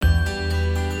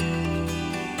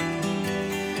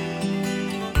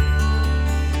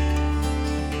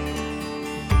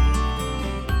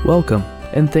Welcome,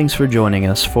 and thanks for joining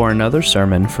us for another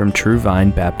sermon from True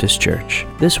Vine Baptist Church.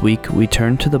 This week, we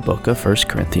turn to the book of 1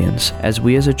 Corinthians as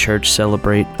we as a church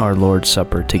celebrate our Lord's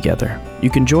Supper together. You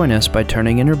can join us by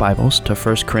turning in your Bibles to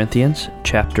 1 Corinthians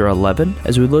chapter 11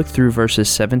 as we look through verses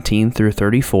 17 through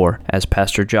 34 as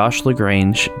Pastor Josh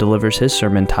LaGrange delivers his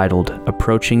sermon titled,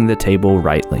 Approaching the Table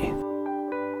Rightly.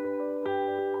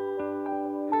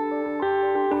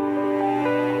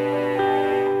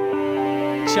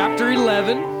 Chapter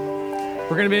 11,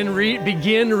 we're going to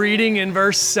begin reading in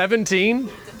verse 17.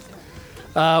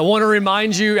 I want to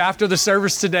remind you after the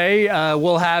service today,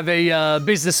 we'll have a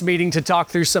business meeting to talk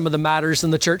through some of the matters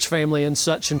in the church family and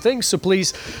such and things, so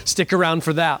please stick around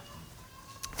for that.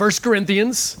 1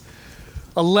 Corinthians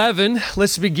 11,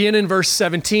 let's begin in verse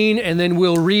 17, and then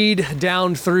we'll read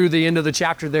down through the end of the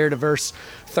chapter there to verse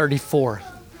 34.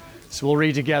 So we'll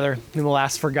read together and we'll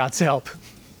ask for God's help.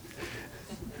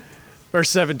 Verse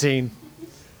 17,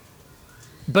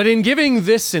 but in giving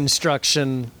this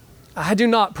instruction, I do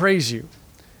not praise you,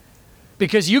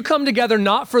 because you come together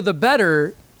not for the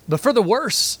better, but for the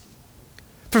worse.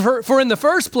 For in the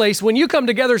first place, when you come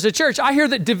together as a church, I hear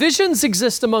that divisions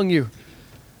exist among you.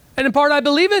 And in part, I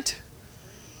believe it.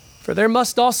 For there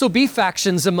must also be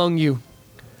factions among you,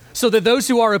 so that those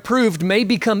who are approved may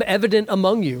become evident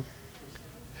among you.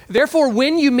 Therefore,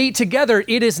 when you meet together,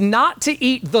 it is not to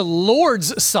eat the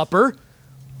Lord's Supper,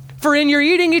 for in your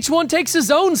eating, each one takes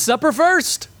his own supper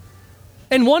first,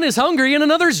 and one is hungry and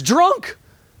another's drunk.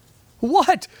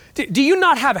 What? Do you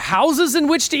not have houses in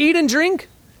which to eat and drink?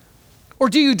 Or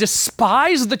do you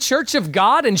despise the church of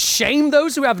God and shame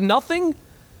those who have nothing?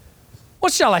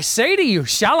 What shall I say to you?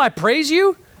 Shall I praise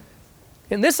you?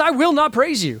 In this I will not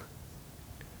praise you.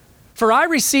 For I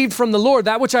received from the Lord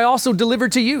that which I also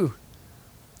delivered to you,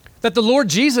 that the Lord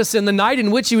Jesus, in the night in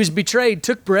which he was betrayed,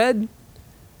 took bread,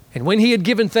 and when he had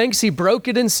given thanks, he broke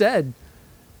it and said,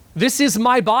 "This is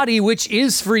my body, which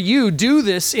is for you. Do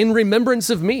this in remembrance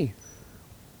of me."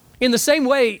 In the same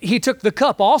way, he took the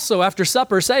cup also after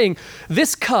supper, saying,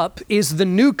 "This cup is the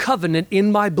new covenant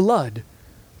in my blood.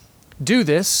 Do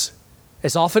this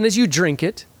as often as you drink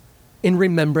it in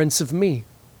remembrance of me.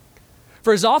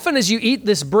 For as often as you eat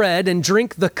this bread and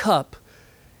drink the cup,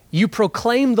 you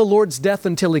proclaim the Lord's death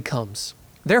until he comes.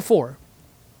 Therefore,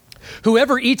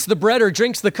 whoever eats the bread or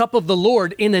drinks the cup of the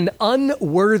Lord in an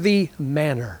unworthy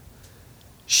manner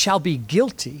shall be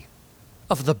guilty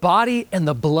of the body and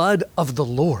the blood of the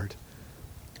Lord.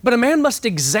 But a man must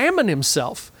examine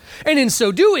himself, and in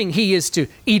so doing he is to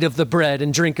eat of the bread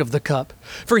and drink of the cup.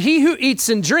 For he who eats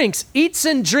and drinks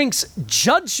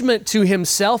judgment to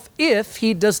himself if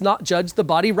he does not judge the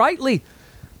body rightly.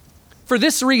 For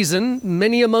this reason,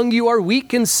 many among you are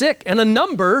weak and sick, and a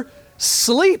number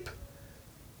sleep.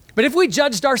 But if we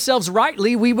judged ourselves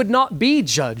rightly, we would not be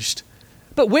judged.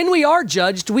 But when we are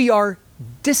judged, we are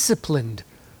disciplined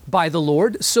by the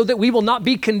Lord, so that we will not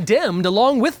be condemned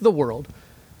along with the world.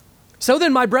 So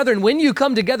then, my brethren, when you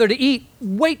come together to eat,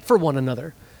 wait for one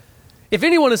another. If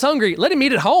anyone is hungry, let him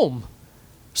eat at home,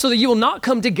 so that you will not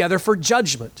come together for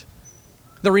judgment.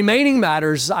 The remaining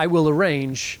matters I will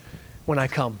arrange when I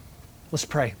come." Let's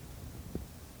pray.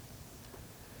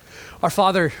 Our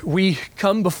Father, we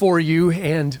come before you,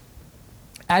 and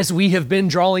as we have been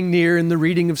drawing near in the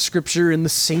reading of Scripture and the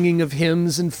singing of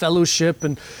hymns and fellowship,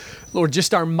 and Lord,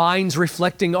 just our minds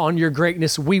reflecting on your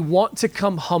greatness, we want to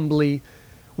come humbly.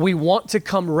 We want to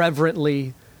come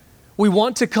reverently. We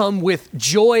want to come with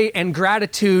joy and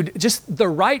gratitude, just the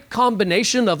right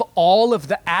combination of all of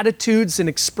the attitudes and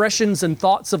expressions and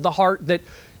thoughts of the heart that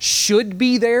should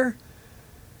be there.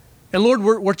 And Lord,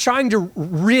 we're trying to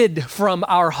rid from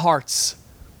our hearts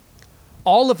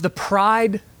all of the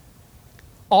pride,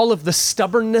 all of the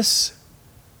stubbornness,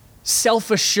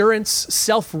 self-assurance,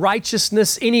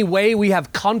 self-righteousness, any way we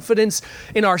have confidence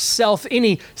in ourselves,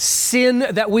 any sin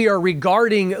that we are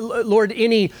regarding, Lord,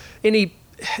 any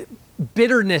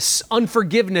bitterness,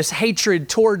 unforgiveness, hatred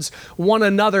towards one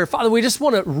another. Father, we just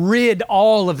want to rid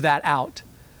all of that out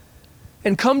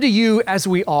and come to you as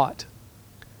we ought.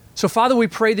 So, Father, we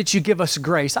pray that you give us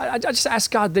grace. I just ask,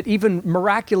 God, that even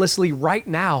miraculously right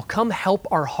now, come help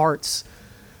our hearts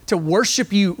to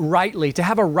worship you rightly, to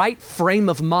have a right frame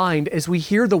of mind as we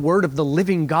hear the word of the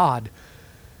living God.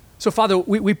 So, Father,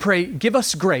 we pray, give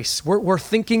us grace. We're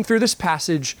thinking through this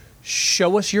passage.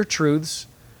 Show us your truths.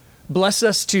 Bless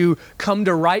us to come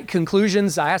to right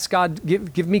conclusions. I ask God,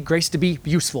 give me grace to be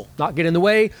useful, not get in the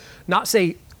way, not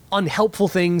say unhelpful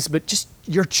things, but just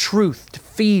your truth, to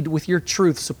feed with your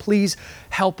truth. So please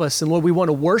help us. And Lord, we want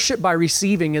to worship by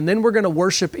receiving, and then we're going to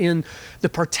worship in the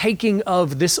partaking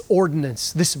of this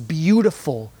ordinance, this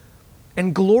beautiful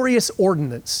and glorious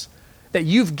ordinance that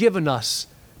you've given us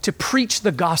to preach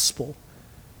the gospel,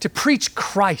 to preach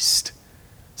Christ.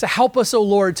 So help us, O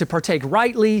Lord, to partake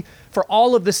rightly, for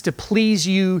all of this to please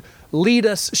you. Lead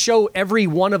us, show every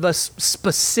one of us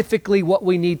specifically what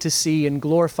we need to see and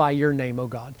glorify your name, O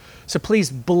God. So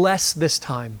please bless this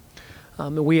time.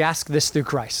 And we ask this through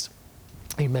Christ.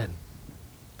 Amen.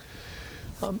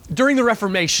 During the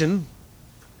Reformation,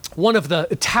 one of the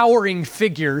towering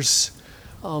figures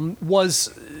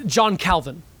was John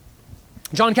Calvin.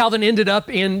 John Calvin ended up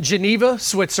in Geneva,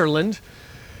 Switzerland,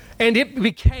 and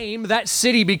that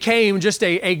city became just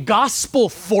a gospel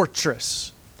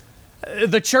fortress.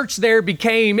 The church there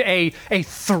became a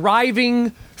thriving,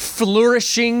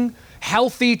 flourishing,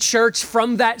 healthy church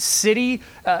from that city.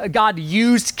 God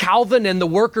used Calvin and the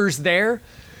workers there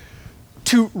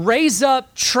to raise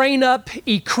up, train up,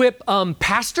 equip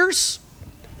pastors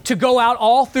to go out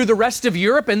all through the rest of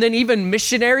Europe, and then even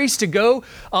missionaries to go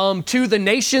to the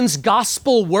nations,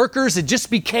 gospel workers. It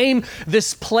just became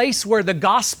this place where the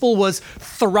gospel was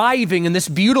thriving and this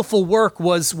beautiful work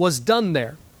was done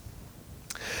there.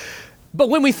 But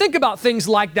when we think about things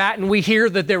like that and we hear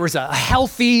that there was a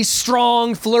healthy,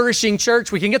 strong, flourishing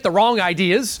church, we can get the wrong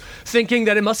ideas, thinking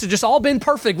that it must have just all been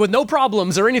perfect with no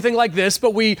problems or anything like this.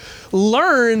 But we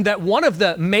learned that one of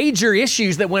the major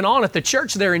issues that went on at the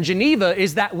church there in Geneva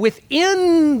is that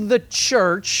within the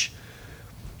church,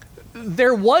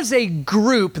 there was a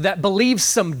group that believed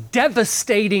some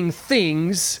devastating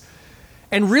things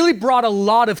and really brought a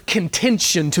lot of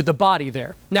contention to the body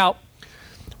there. Now,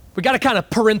 we got to kind of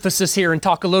parenthesis here and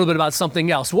talk a little bit about something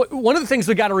else. One of the things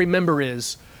we got to remember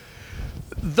is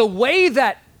the way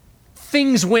that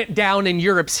things went down in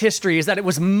Europe's history is that it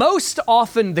was most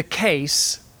often the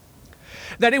case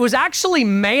that it was actually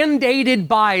mandated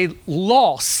by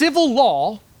law, civil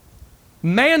law,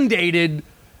 mandated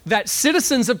that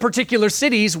citizens of particular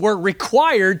cities were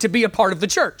required to be a part of the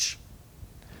church.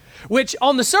 Which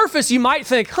on the surface, you might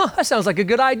think, that sounds like a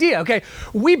good idea, okay?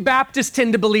 We Baptists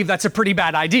tend to believe that's a pretty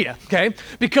bad idea, okay?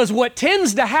 Because what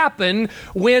tends to happen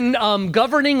when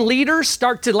governing leaders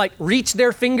start to reach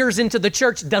their fingers into the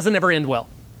church doesn't ever end well,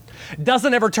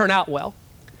 doesn't ever turn out well.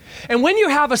 And when you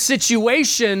have a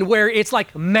situation where it's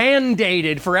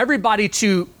mandated for everybody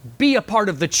to be a part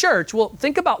of the church, well,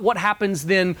 think about what happens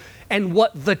then and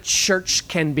what the church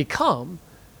can become.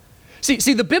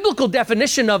 See, the biblical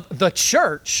definition of the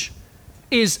church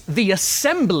is the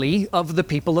assembly of the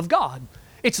people of God.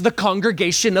 It's the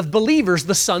congregation of believers,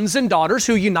 the sons and daughters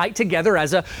who unite together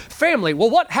as a family. Well,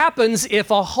 what happens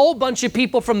if a whole bunch of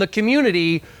people from the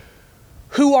community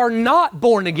who are not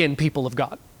born again people of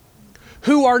God,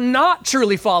 who are not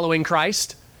truly following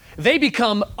Christ, they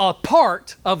become a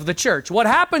part of the church? What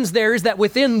happens there is that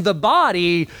within the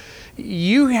body,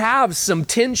 you have some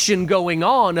tension going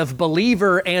on of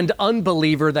believer and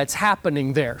unbeliever that's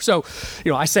happening there. So,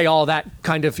 I say all that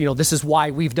kind of, this is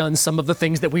why we've done some of the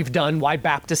things that we've done, why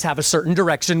Baptists have a certain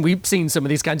direction. We've seen some of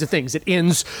these kinds of things. It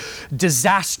ends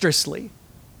disastrously.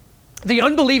 The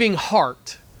unbelieving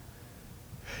heart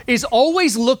is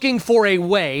always looking for a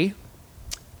way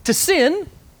to sin,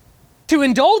 to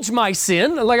indulge my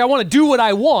sin, I want to do what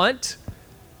I want,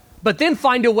 but then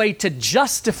find a way to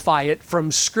justify it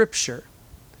from Scripture.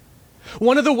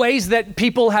 One of the ways that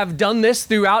people have done this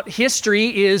throughout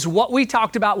history is what we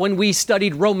talked about when we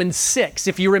studied Romans 6,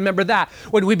 if you remember that.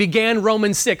 When we began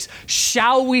Romans 6,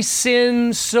 shall we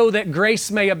sin so that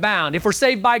grace may abound? If we're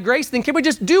saved by grace, then can we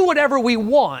just do whatever we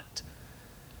want?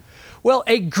 Well,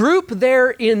 a group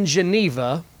there in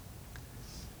Geneva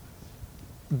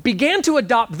began to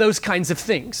adopt those kinds of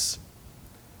things.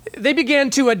 They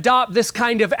began to adopt this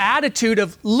kind of attitude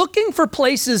of looking for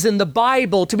places in the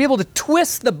Bible to be able to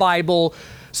twist the Bible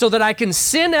so that I can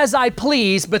sin as I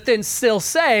please, but then still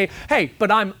say, hey, but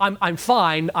I'm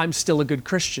fine, I'm still a good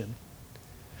Christian.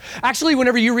 Actually,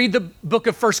 whenever you read the book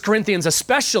of 1 Corinthians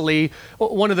especially,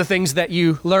 one of the things that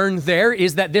you learn there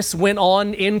is that this went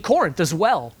on in Corinth as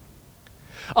well.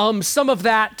 Some of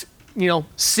that,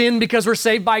 sin because we're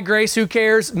saved by grace, who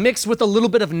cares, mixed with a little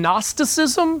bit of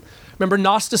Gnosticism. Remember,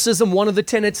 Gnosticism, one of the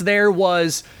tenets there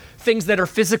was things that are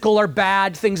physical are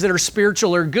bad, things that are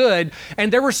spiritual are good.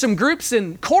 And there were some groups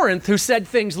in Corinth who said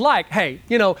things like, hey,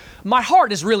 my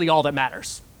heart is really all that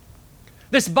matters.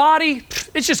 This body,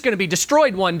 it's just going to be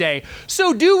destroyed one day.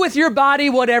 So do with your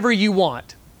body whatever you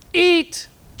want. Eat,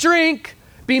 drink,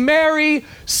 be merry,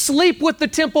 sleep with the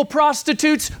temple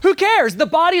prostitutes. Who cares? The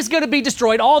body is going to be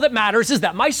destroyed. All that matters is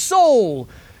that my soul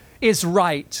is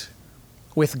right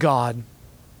with God.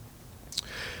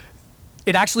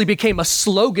 It actually became a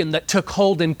slogan that took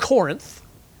hold in Corinth.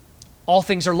 All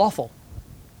things are lawful.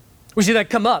 We see that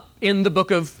come up in the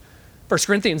book of 1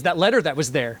 Corinthians, that letter that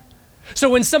was there. So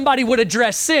when somebody would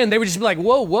address sin, they would just be like,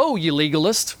 whoa, whoa, you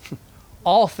legalist.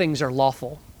 All things are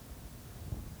lawful.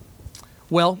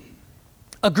 Well,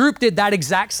 a group did that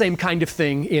exact same kind of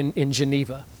thing in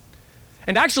Geneva.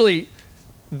 And actually,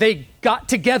 they got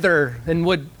together and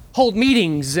would hold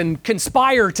meetings and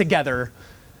conspire together.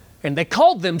 And they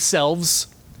called themselves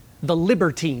the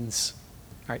Libertines.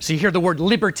 All right, so you hear the word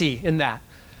liberty in that.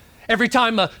 Every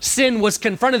time a sin was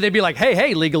confronted, they'd be like,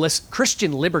 hey, legalists,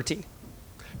 Christian liberty.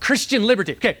 Christian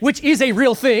liberty, okay, which is a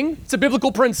real thing. It's a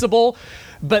biblical principle,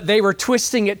 but they were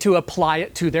twisting it to apply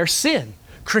it to their sin.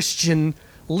 Christian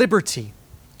liberty.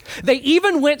 They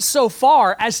even went so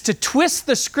far as to twist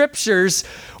the scriptures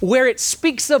where it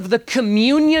speaks of the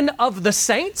communion of the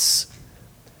saints.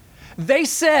 They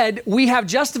said we have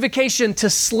justification to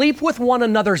sleep with one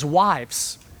another's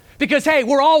wives. Because, hey,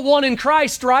 we're all one in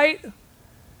Christ, right?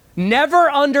 Never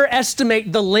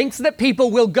underestimate the lengths that people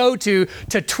will go to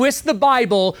twist the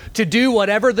Bible to do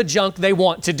whatever the junk they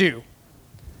want to do.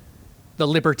 The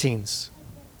libertines.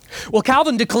 Well,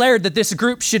 Calvin declared that this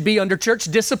group should be under church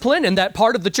discipline, and that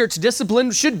part of the church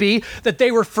discipline should be that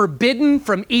they were forbidden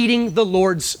from eating the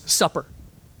Lord's Supper.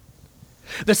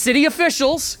 The city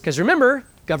officials, because remember,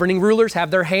 governing rulers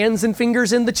have their hands and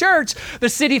fingers in the church. The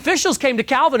city officials came to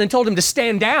Calvin and told him to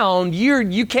stand down.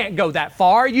 You can't go that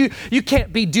far. You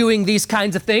can't be doing these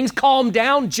kinds of things. Calm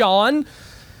down, John.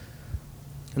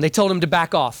 And they told him to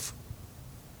back off.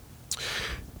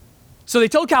 So they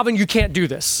told Calvin, you can't do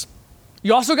this.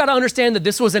 You also got to understand that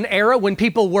this was an era when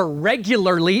people were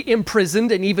regularly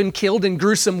imprisoned and even killed in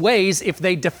gruesome ways if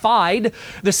they defied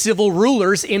the civil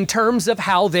rulers in terms of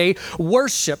how they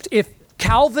worshiped. If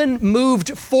Calvin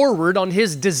moved forward on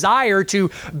his desire to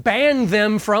ban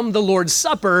them from the Lord's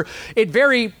Supper, it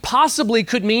very possibly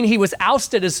could mean he was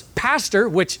ousted as pastor,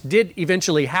 which did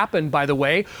eventually happen, by the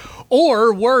way,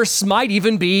 or worse, might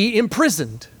even be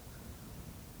imprisoned.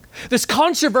 This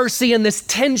controversy and this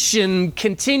tension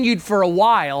continued for a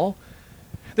while.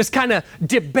 This kind of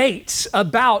debate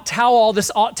about how all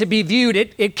this ought to be viewed,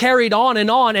 it carried on, and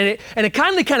it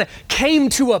kind of came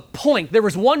to a point. There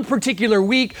was one particular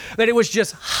week that it was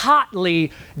just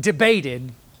hotly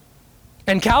debated.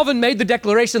 And Calvin made the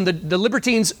declaration that the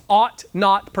libertines ought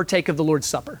not partake of the Lord's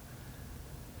Supper.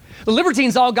 The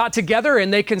libertines all got together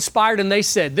and they conspired and they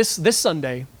said, this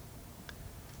Sunday,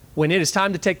 when it is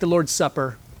time to take the Lord's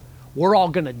Supper, we're all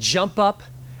going to jump up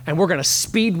and we're going to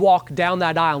speed walk down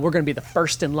that aisle. And we're going to be the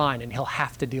first in line and he'll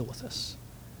have to deal with us.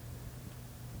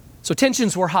 So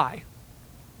tensions were high.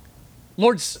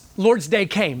 Lord's Day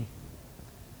came.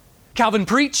 Calvin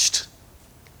preached.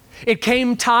 It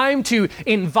came time to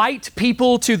invite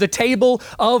people to the table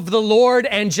of the Lord,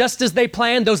 and just as they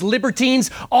planned, those libertines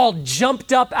all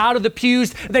jumped up out of the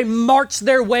pews. They marched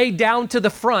their way down to the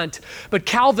front, but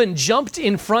Calvin jumped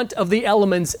in front of the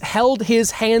elements, held his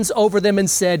hands over them and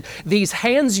said, "These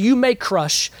hands you may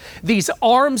crush, these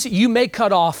arms you may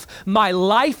cut off, my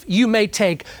life you may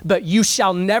take, but you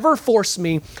shall never force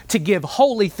me to give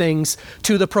holy things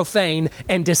to the profane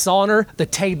and dishonor the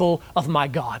table of my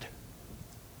God."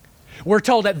 We're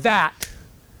told at that,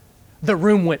 the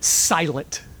room went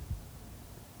silent.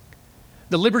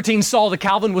 The libertines saw that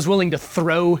Calvin was willing to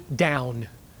throw down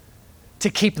to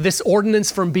keep this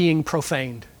ordinance from being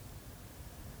profaned.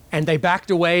 And they backed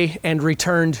away and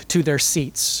returned to their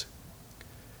seats.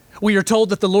 We are told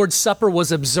that the Lord's Supper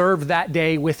was observed that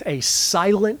day with a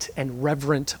silent and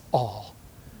reverent awe.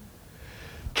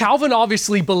 Calvin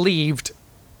obviously believed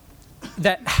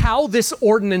that how this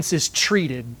ordinance is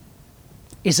treated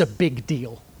is a big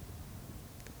deal.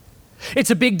 It's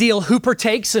a big deal who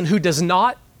partakes and who does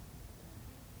not.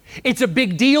 It's a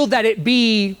big deal that it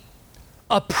be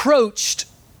approached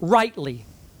rightly.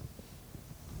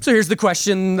 So here's the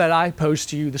question that I posed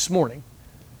to you this morning.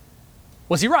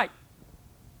 Was he right?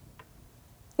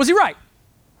 Was he right?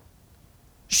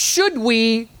 Should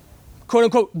we, quote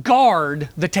unquote, guard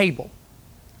the table?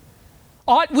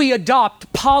 Ought we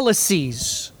adopt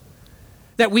policies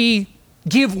that we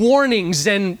give warnings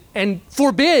and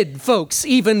forbid folks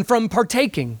even from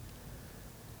partaking?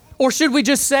 Or should we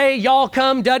just say, y'all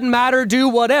come, doesn't matter, do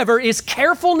whatever? Is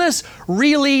carefulness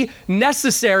really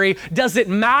necessary? Does it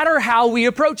matter how we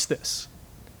approach this?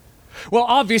 Well,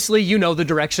 obviously, you know the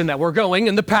direction that we're going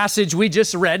in the passage we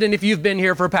just read, and if you've been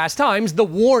here for past times, the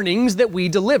warnings that we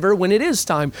deliver when it is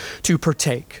time to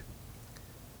partake.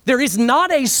 There is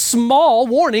not a small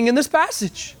warning in this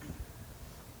passage.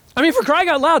 I mean, for crying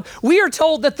out loud, we are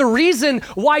told that the reason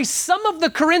why some of the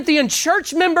Corinthian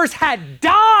church members had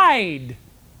died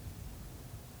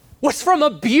was from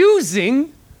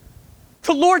abusing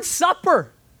the Lord's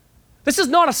Supper. This is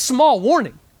not a small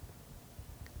warning.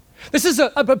 This is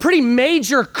a pretty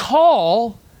major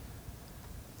call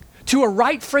to a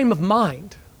right frame of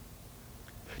mind,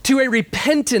 to a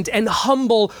repentant and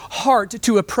humble heart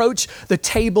to approach the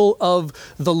table of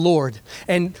the Lord.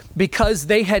 And because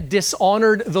they had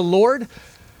dishonored the Lord,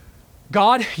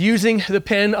 God, using the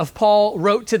pen of Paul,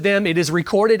 wrote to them. It is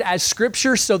recorded as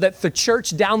scripture so that the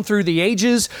church down through the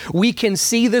ages, we can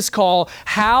see this call.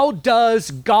 How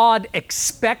does God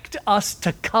expect us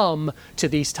to come to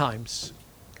these times?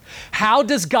 How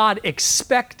does God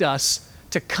expect us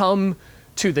to come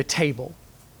to the table?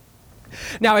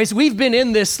 Now, as we've been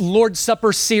in this Lord's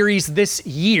Supper series this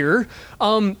year,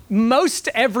 most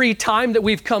every time that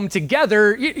we've come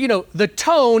together, the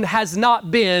tone has not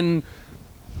been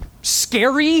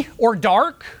scary or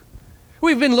dark.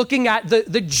 We've been looking at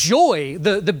the joy,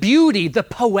 the beauty, the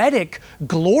poetic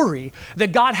glory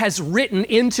that God has written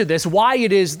into this, why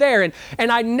it is there.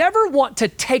 And I never want to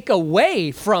take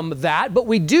away from that, but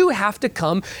we do have to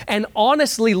come and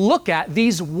honestly look at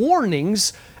these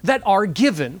warnings that are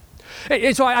given.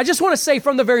 And so I just want to say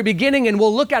from the very beginning, and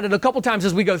we'll look at it a couple times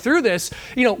as we go through this,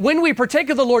 when we partake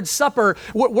of the Lord's Supper,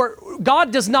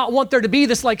 God does not want there to be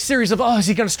this series of, is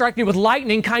he going to strike me with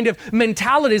lightning kind of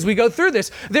mentality as we go through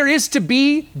this. There is to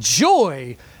be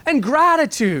joy and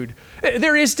gratitude.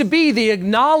 There is to be the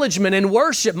acknowledgement and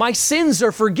worship. My sins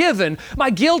are forgiven. My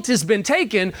guilt has been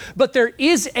taken, but there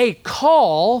is a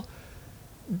call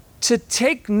to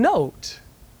take note,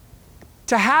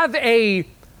 to have a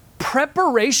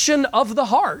preparation of the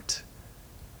heart,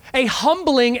 a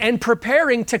humbling and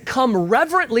preparing to come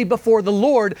reverently before the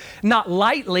Lord, not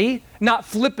lightly, not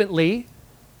flippantly,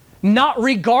 not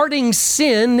regarding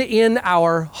sin in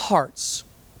our hearts.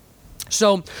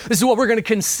 So this is what we're going to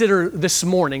consider this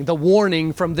morning, the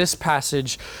warning from this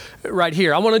passage right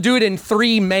here. I want to do it in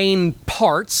three main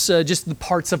parts, just the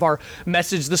parts of our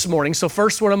message this morning. So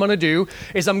first, what I'm going to do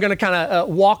is I'm going to kind of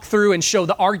walk through and show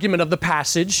the argument of the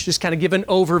passage, just kind of give an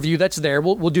overview that's there.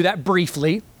 We'll do that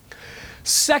briefly.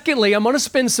 Secondly, I'm going to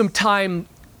spend some time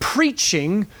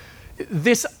preaching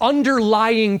this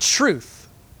underlying truth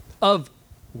of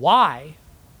why.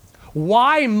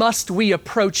 Why must we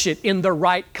approach it in the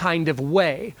right kind of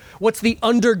way? What's the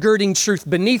undergirding truth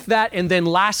beneath that? And then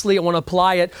lastly, I want to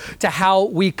apply it to how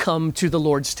we come to the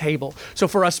Lord's table. So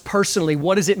for us personally,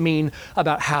 what does it mean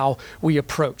about how we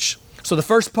approach? So the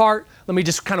first part, let me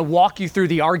just kind of walk you through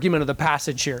the argument of the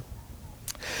passage here.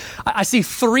 I see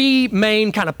three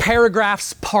main kind of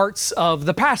paragraphs, parts of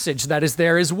the passage that is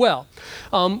there as well.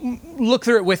 Look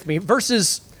through it with me.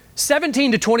 Verses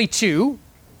 17 to 22,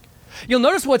 you'll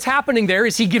notice what's happening there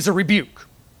is he gives a rebuke.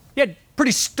 He had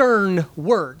pretty stern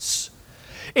words.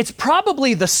 It's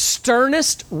probably the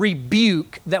sternest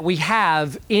rebuke that we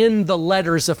have in the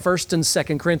letters of 1st and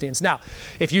 2nd Corinthians. Now,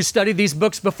 if you studied these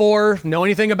books before, know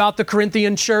anything about the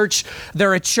Corinthian church,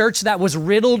 they're a church that was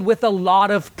riddled with a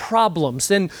lot of problems.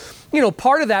 And,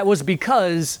 part of that was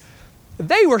because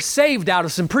they were saved out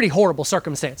of some pretty horrible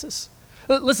circumstances.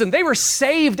 Listen, they were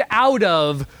saved out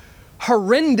of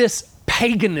horrendous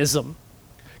paganism.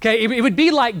 Okay, it would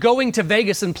be like going to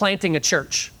Vegas and planting a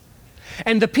church.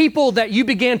 And the people that you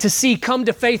began to see come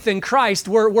to faith in Christ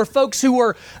were folks who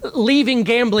were leaving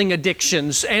gambling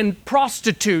addictions and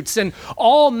prostitutes and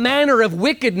all manner of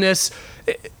wickedness.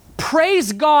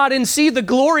 Praise God and see the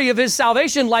glory of his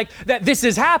salvation, like that this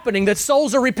is happening, that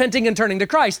souls are repenting and turning to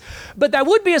Christ. But that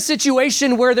would be a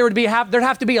situation where there'd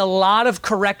have to be a lot of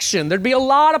correction. There'd be a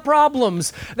lot of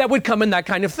problems that would come in that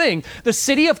kind of thing. The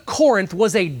city of Corinth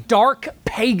was a dark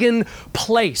pagan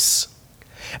place.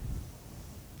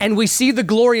 And we see the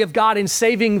glory of God in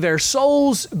saving their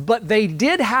souls, but they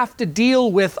did have to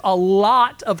deal with a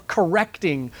lot of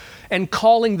correcting and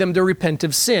calling them to repent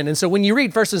of sin. And so when you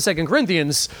read 1st and 2nd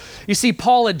Corinthians, you see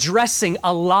Paul addressing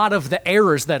a lot of the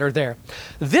errors that are there.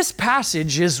 This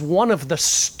passage is one of the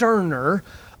sterner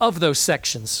of those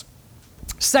sections.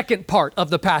 Second part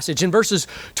of the passage, in verses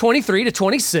 23 to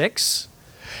 26,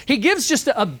 he gives just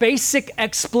a basic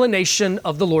explanation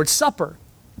of the Lord's Supper.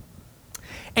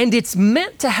 And it's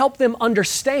meant to help them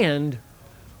understand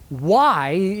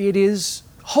why it is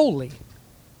holy.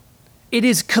 It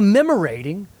is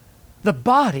commemorating the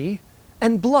body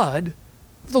and blood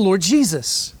of the Lord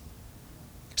Jesus.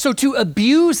 So to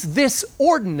abuse this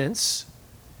ordinance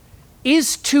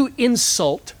is to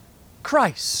insult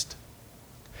Christ.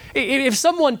 If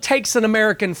someone takes an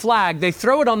American flag, they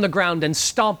throw it on the ground and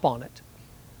stomp on it.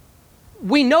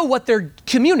 We know what they're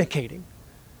communicating.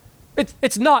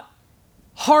 It's not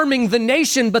harming the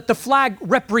nation, but the flag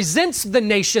represents the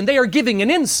nation. They are giving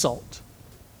an insult.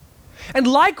 And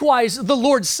likewise, the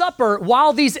Lord's Supper,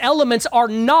 while these elements are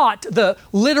not the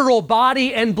literal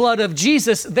body and blood of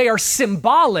Jesus, they are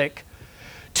symbolic.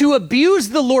 To abuse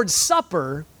the Lord's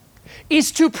Supper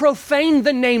is to profane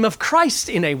the name of Christ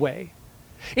in a way.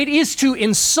 It is to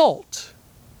insult.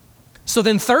 So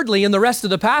then thirdly, in the rest of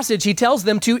the passage, he tells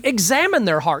them to examine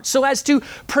their hearts so as to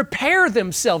prepare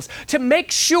themselves, to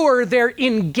make sure they're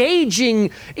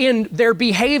engaging in their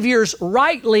behaviors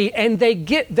rightly and they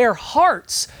get their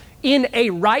hearts in a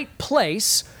right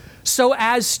place so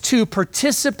as to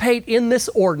participate in this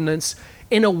ordinance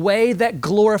in a way that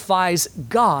glorifies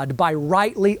God by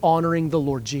rightly honoring the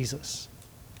Lord Jesus.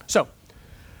 So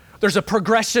there's a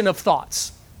progression of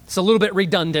thoughts. It's a little bit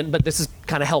redundant, but this is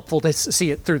kind of helpful to see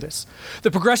it through this.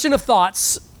 The progression of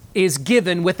thoughts is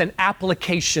given with an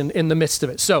application in the midst of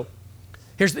it. So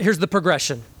here's the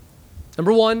progression.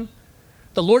 Number one,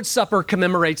 the Lord's Supper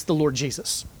commemorates the Lord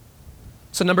Jesus.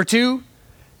 So number two,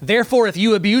 therefore, if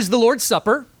you abuse the Lord's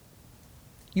Supper,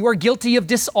 you are guilty of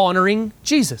dishonoring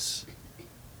Jesus.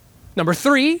 Number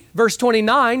three, verse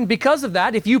 29, because of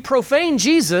that, if you profane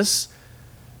Jesus,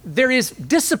 there is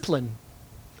discipline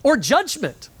or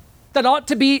judgment that ought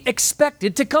to be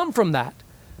expected to come from that.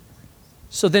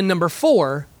 So then number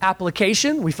four,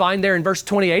 application, we find there in verse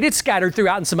 28, it's scattered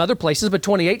throughout in some other places, but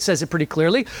 28 says it pretty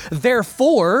clearly.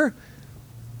 Therefore,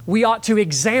 we ought to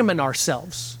examine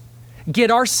ourselves,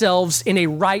 get ourselves in a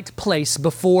right place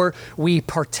before we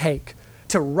partake,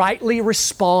 to rightly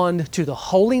respond to the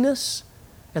holiness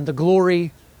and the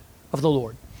glory of the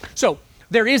Lord. So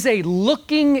there is a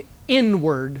looking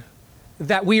inward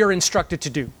that we are instructed to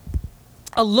do.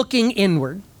 A looking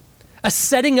inward, a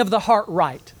setting of the heart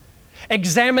right,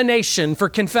 examination for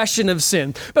confession of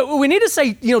sin. But we need to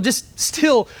say, just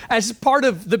still as part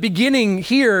of the beginning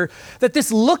here, that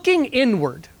this looking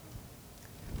inward,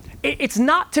 it's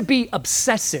not to be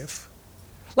obsessive.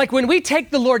 Like when we take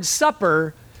the Lord's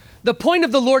Supper, the point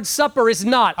of the Lord's Supper is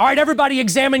not, all right, everybody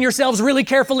examine yourselves really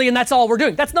carefully and that's all we're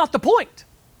doing. That's not the point.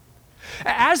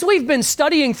 As we've been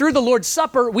studying through the Lord's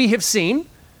Supper, we have seen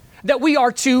that we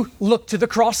are to look to the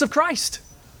cross of Christ.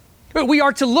 We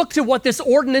are to look to what this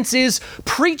ordinance is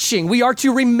preaching. We are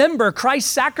to remember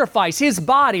Christ's sacrifice, his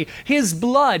body, his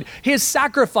blood, his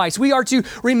sacrifice. We are to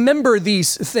remember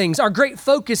these things. Our great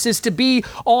focus is to be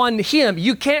on him.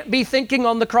 You can't be thinking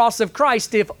on the cross of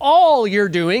Christ if all you're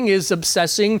doing is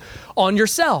obsessing on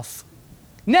yourself.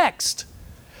 Next,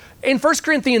 in 1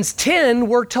 Corinthians 10,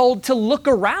 we're told to look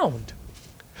around.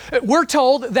 We're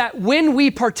told that when we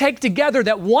partake together,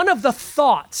 that one of the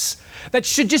thoughts that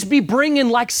should just be bringing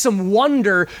like some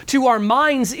wonder to our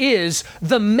minds is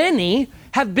the many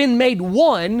have been made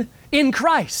one in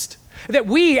Christ. That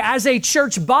we as a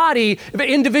church body,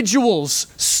 individuals,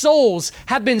 souls,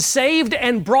 have been saved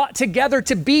and brought together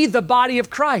to be the body of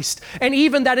Christ. And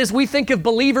even that as we think of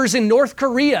believers in North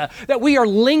Korea, that we are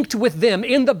linked with them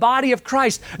in the body of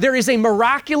Christ. There is a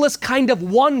miraculous kind of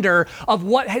wonder of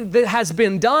what has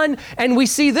been done. And we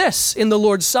see this in the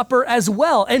Lord's Supper as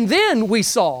well. And then we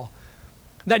saw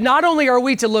that not only are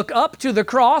we to look up to the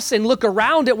cross and look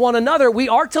around at one another, we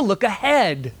are to look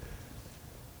ahead.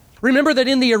 Remember that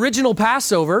in the original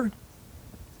Passover,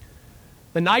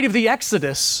 the night of the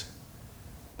Exodus,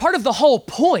 part of the whole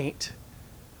point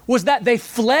was that they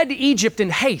fled Egypt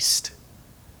in haste.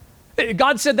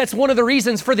 God said that's one of the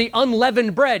reasons for the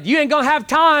unleavened bread. You ain't gonna have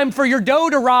time for your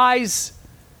dough to rise.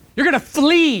 You're gonna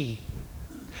flee.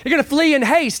 You're gonna flee in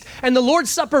haste. And the Lord's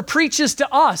Supper preaches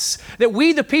to us that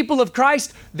we, the people of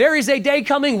Christ, there is a day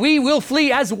coming, we will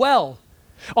flee as well.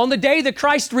 On the day that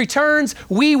Christ returns,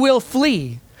 we will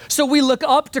flee. So we look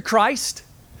up to Christ,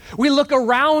 we look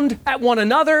around at one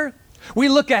another, we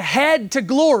look ahead to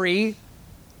glory,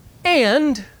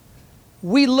 and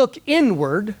we look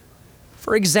inward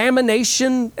for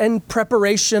examination and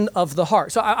preparation of the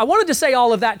heart. So I wanted to say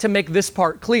all of that to make this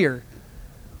part clear.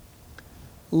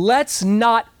 Let's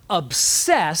not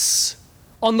obsess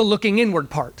on the looking inward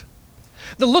part.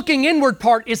 The looking inward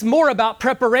part is more about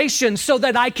preparation so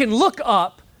that I can look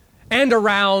up and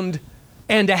around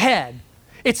and ahead.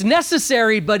 It's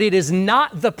necessary, but it is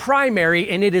not the primary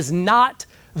and it is not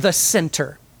the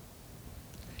center.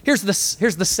 Here's the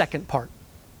second part.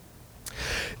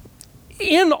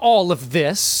 In all of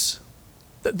this,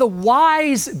 the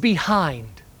whys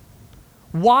behind,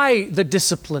 why the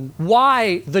discipline,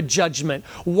 why the judgment,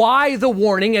 why the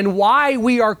warning, and why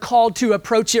we are called to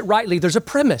approach it rightly. There's a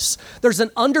premise. There's an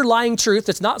underlying truth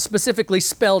that's not specifically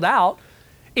spelled out.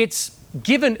 It's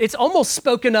given, it's almost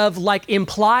spoken of like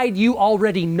implied, you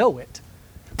already know it.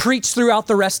 Preached throughout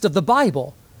the rest of the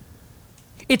Bible.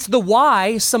 It's the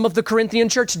why some of the Corinthian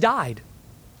church died.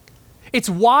 It's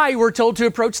why we're told to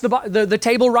approach the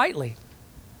table rightly.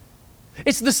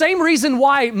 It's the same reason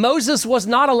why Moses was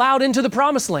not allowed into the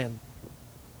promised land.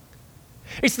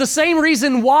 It's the same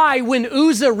reason why when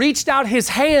Uzzah reached out his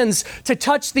hands to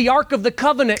touch the Ark of the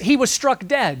Covenant, he was struck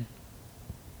dead.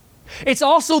 It's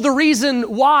also the reason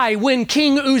why when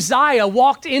King Uzziah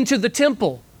walked into the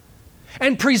temple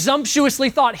and presumptuously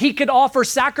thought he could offer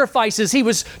sacrifices, he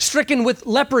was stricken with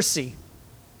leprosy.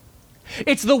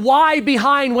 It's the why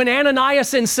behind when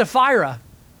Ananias and Sapphira,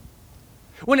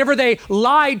 whenever they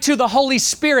lied to the Holy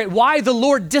Spirit, why the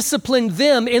Lord disciplined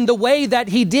them in the way that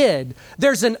he did.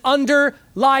 There's an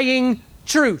underlying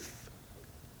truth.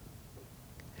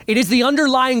 It is the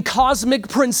underlying cosmic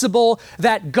principle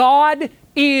that God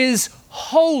is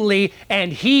holy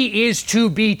and he is to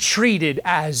be treated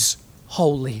as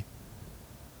holy.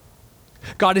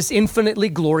 God is infinitely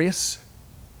glorious,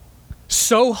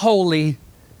 so holy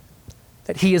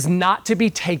that he is not to be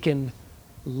taken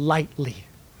lightly.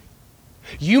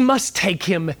 You must take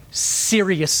him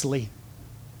seriously.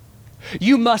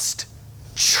 You must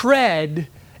tread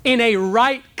in a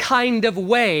right kind of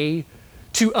way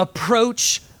to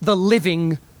approach the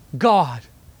living God.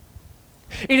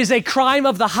 It is a crime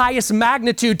of the highest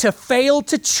magnitude to fail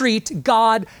to treat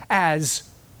God as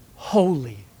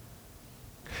holy.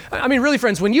 I mean, really,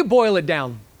 friends, when you boil it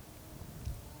down,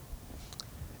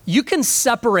 you can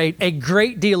separate a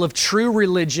great deal of true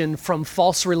religion from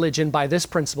false religion by this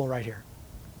principle right here.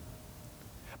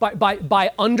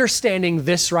 By understanding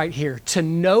this right here, to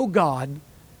know God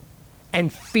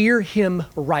and fear him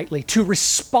rightly, to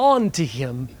respond to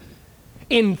him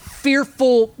in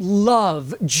fearful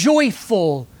love,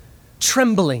 joyful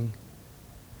trembling,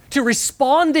 to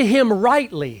respond to him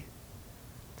rightly.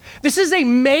 This is a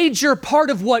major part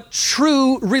of what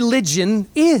true religion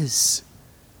is.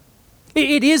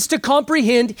 It is to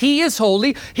comprehend he is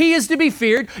holy, he is to be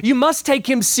feared, you must take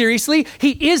him seriously,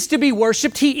 he is to be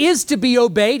worshiped, he is to be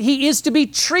obeyed, he is to be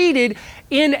treated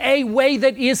in a way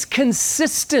that is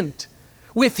consistent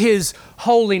with his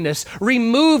holiness.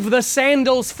 Remove the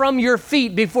sandals from your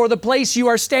feet before the place you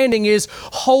are standing is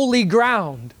holy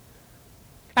ground.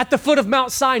 At the foot of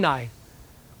Mount Sinai,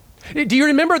 do you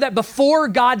remember that before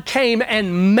God came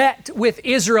and met with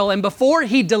Israel and before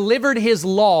he delivered his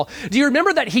law, do you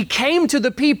remember that he came to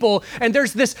the people and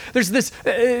there's this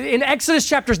in Exodus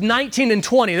chapters 19 and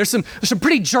 20, there's some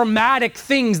pretty dramatic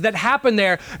things that happen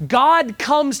there. God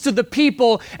comes to the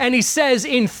people and he says,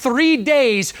 in 3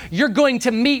 days, you're going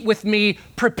to meet with me,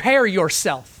 prepare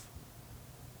yourself.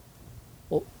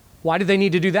 Well, why do they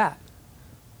need to do that?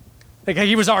 Like,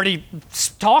 he was already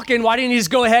talking. Why didn't he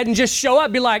just go ahead and just show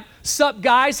up? Be like, sup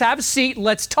guys, have a seat,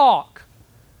 let's talk.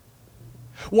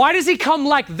 Why does he come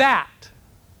like that?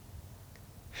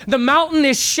 The mountain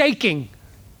is shaking.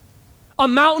 A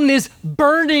mountain is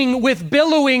burning with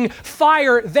billowing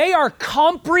fire. They are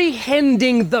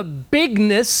comprehending the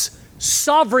bigness,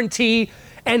 sovereignty,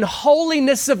 and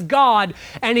holiness of God.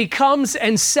 And he comes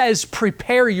and says,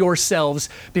 prepare yourselves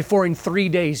before in 3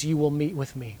 days you will meet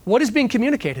with me. What is being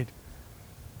communicated?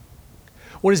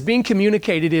 What is being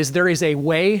communicated is there is a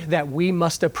way that we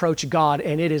must approach God,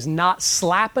 and it is not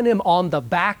slapping him on the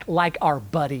back like our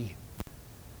buddy.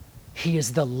 He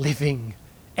is the living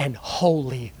and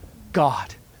holy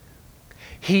God.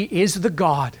 He is the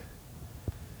God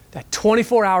that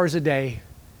 24 hours a day,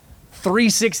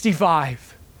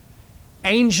 365,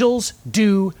 angels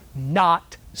do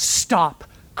not stop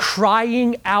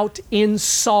crying out in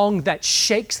song that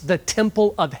shakes the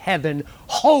temple of heaven,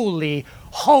 holy,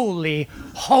 holy,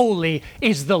 holy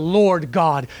is the Lord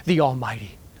God, the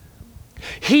Almighty.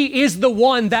 He is the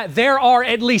one that there are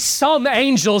at least some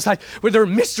angels, where there are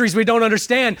mysteries we don't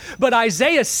understand, but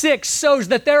Isaiah 6 shows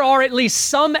that there are at least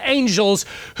some angels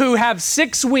who have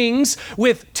 6 wings,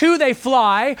 with 2 they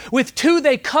fly, with 2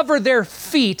 they cover their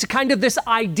feet, kind of this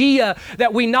idea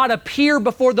that we not appear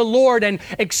before the Lord and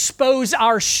expose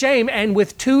our shame, and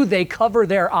with 2 they cover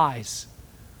their eyes,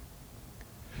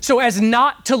 so as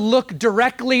not to look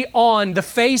directly on the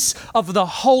face of the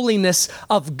holiness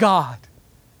of God.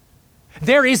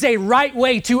 There is a right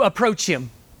way to approach him,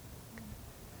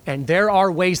 and there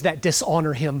are ways that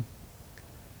dishonor him.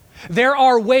 There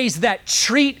are ways that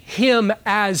treat him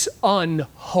as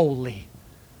unholy.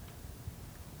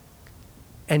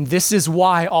 And this is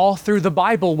why all through the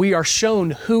Bible we are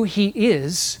shown who he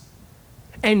is,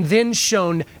 and then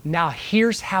shown, now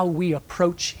here's how we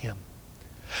approach him.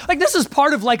 Like, this is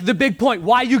part of like the big point,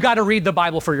 why you got to read the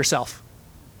Bible for yourself.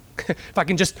 If I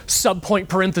can just subpoint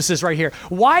parenthesis right here.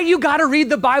 Why you got to read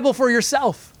the Bible for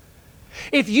yourself?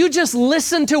 If you just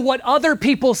listen to what other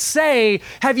people say,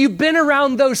 have you been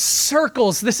around those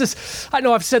circles? I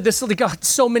know I've said this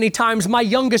so many times. My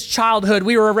youngest childhood,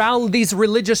 we were around these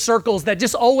religious circles that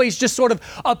just always just sort of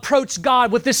approach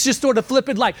God with this just sort of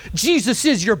flippant, like, Jesus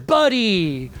is your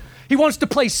buddy. He wants to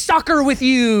play soccer with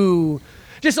you.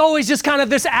 Just always just kind of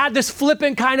this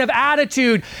flippant kind of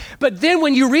attitude. But then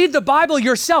when you read the Bible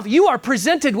yourself, you are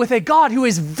presented with a God who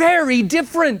is very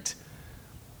different.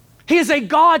 He is a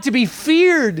God to be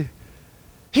feared.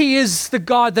 He is the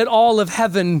God that all of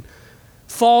heaven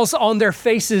falls on their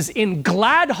faces in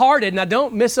glad-hearted. Now,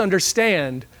 don't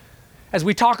misunderstand. As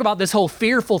we talk about this whole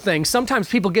fearful thing, sometimes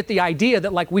people get the idea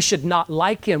that like we should not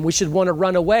like him. We should want to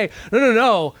run away.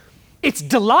 No. It's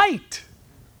delight.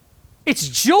 It's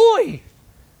joy.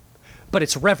 But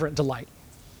it's reverent delight.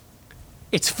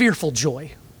 It's fearful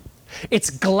joy. It's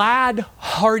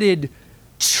glad-hearted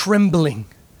trembling.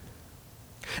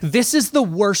 This is the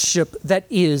worship that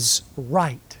is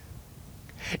right.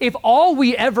 If all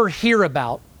we ever hear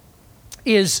about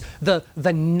is the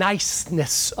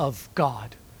niceness of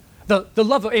God, the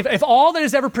love, if all that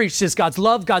is ever preached is God's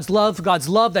love,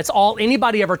 that's all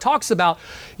anybody ever talks about,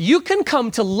 you can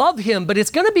come to love him, but it's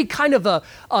going to be kind of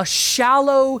a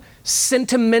shallow,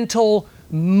 sentimental,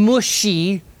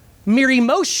 mushy, mere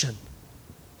emotion,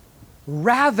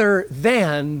 rather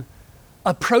than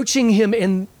approaching him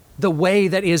in the way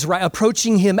that is right,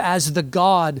 approaching him as the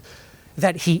God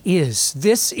that he is.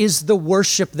 This is the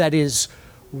worship that is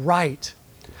right.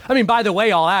 I mean, by the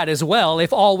way, I'll add as well,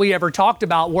 if all we ever talked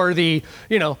about were the,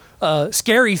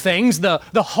 scary things, the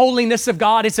holiness of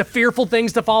God, it's a fearful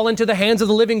things to fall into the hands of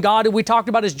the living God, and we talked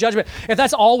about his judgment. If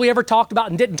that's all we ever talked about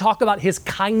and didn't talk about his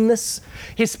kindness,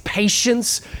 his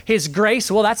patience, his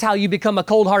grace, well, that's how you become a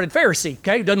cold-hearted Pharisee,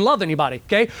 okay? Doesn't love anybody,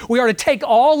 okay? We are to take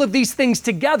all of these things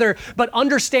together, but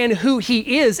understand who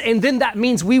he is, and then that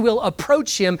means we will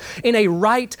approach him in a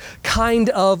right kind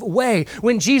of way.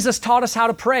 When Jesus taught us how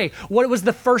to pray, what was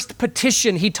the first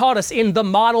petition he taught us in the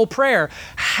model prayer?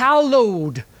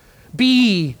 Hallowed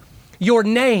be your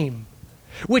name,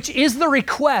 which is the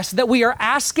request that we are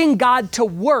asking God to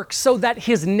work so that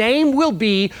his name will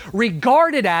be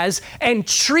regarded as and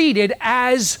treated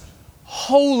as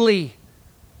holy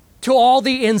to all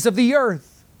the ends of the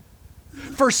earth.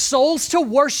 For souls to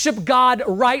worship God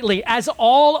rightly, as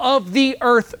all of the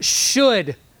earth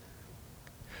should,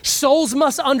 souls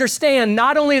must understand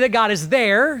not only that God is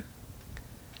there,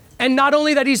 and not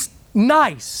only that he's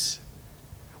nice,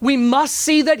 we must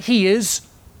see that he is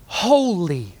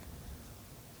holy.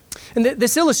 And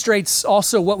this illustrates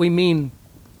also what we mean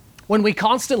when we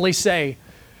constantly say,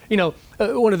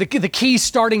 one of the key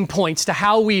starting points to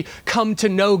how we come to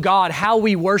know God, how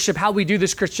we worship, how we do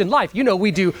this Christian life. We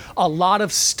do a lot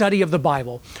of study of the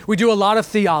Bible. We do a lot of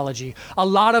theology, a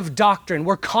lot of doctrine.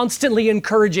 We're constantly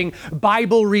encouraging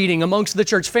Bible reading amongst the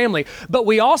church family. But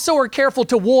we also are careful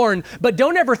to warn, but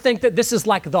don't ever think that this is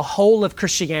like the whole of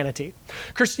Christianity.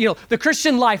 The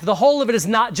Christian life, the whole of it is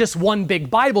not just one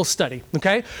big Bible study,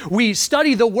 okay? We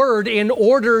study the Word in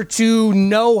order to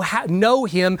know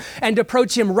him and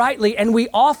approach him rightly. And we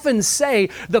often say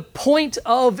the point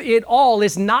of it all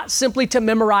is not simply to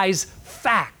memorize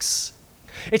facts.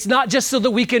 It's not just so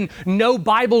that we can know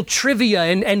Bible trivia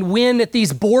and win at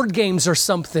these board games or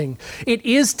something. It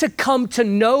is to come to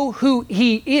know who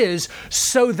he is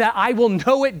so that I will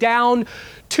know it down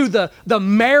to the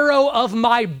marrow of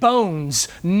my bones,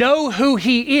 know who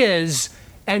he is,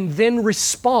 and then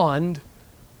respond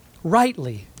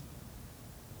rightly.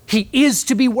 He is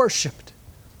to be worshiped.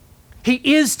 He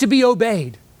is to be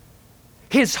obeyed.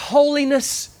 His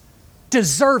holiness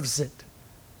deserves it.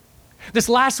 This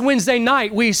last Wednesday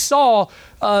night, we saw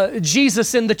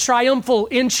Jesus in the triumphal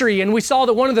entry, and we saw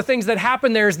that one of the things that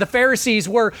happened there is the Pharisees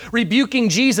were rebuking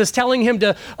Jesus, telling him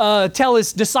to tell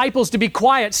his disciples to be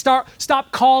quiet,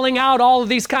 stop calling out all of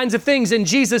these kinds of things. And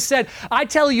Jesus said, I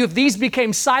tell you, if these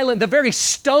became silent, the very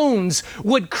stones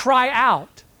would cry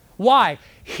out. Why?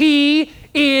 He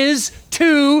is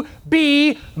to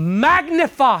be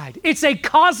magnified. It's a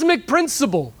cosmic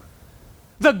principle.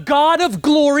 The God of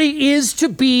glory is to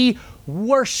be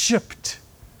worshiped.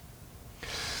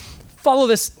 Follow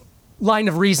this line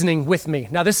of reasoning with me.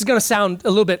 Now, this is going to sound a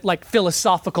little bit like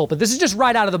philosophical, but this is just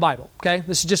right out of the Bible, okay?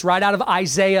 This is just right out of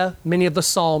Isaiah, many of the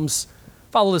Psalms.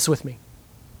 Follow this with me.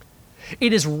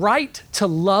 It is right to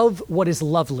love what is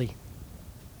lovely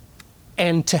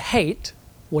and to hate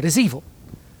what is evil.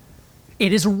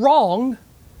 It is wrong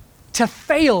to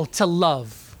fail to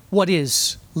love what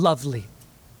is lovely.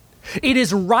 It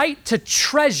is right to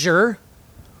treasure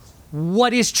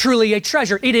what is truly a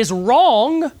treasure. It is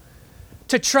wrong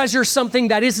to treasure something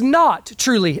that is not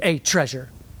truly a treasure.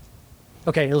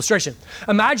 Okay, illustration.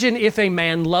 Imagine if a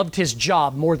man loved his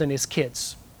job more than his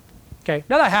kids. Okay,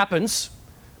 now that happens.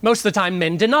 Most of the time,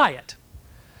 men deny it.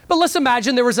 But let's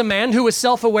imagine there was a man who was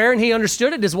self-aware and he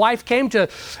understood it. His wife came to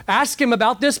ask him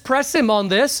about this, press him on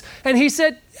this, and he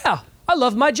said, yeah, I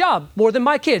love my job more than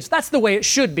my kids. That's the way it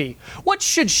should be. What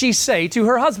should she say to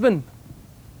her husband?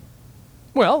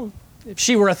 Well, if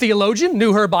she were a theologian,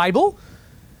 knew her Bible,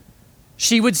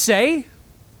 she would say,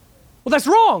 well, that's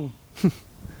wrong.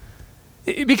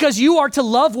 Because you are to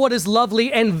love what is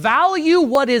lovely and value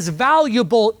what is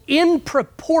valuable in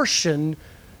proportion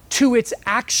to its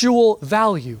actual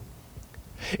value.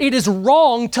 It is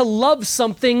wrong to love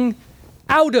something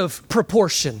out of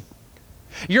proportion.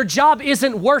 Your job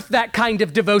isn't worth that kind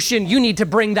of devotion. You need to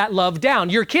bring that love down.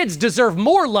 Your kids deserve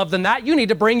more love than that. You need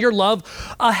to bring your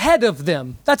love ahead of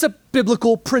them. That's a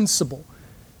biblical principle.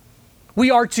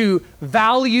 We are to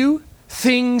value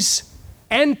things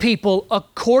and people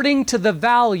according to the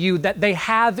value that they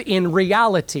have in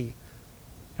reality.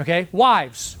 Okay?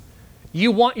 Wives,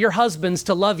 you want your husbands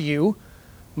to love you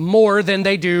more than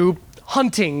they do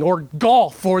hunting or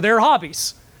golf or their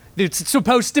hobbies. It's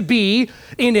supposed to be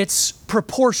in its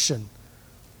proportion.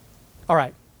 All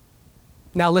right.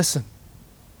 Now listen.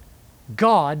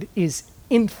 God is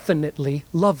infinitely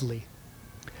lovely,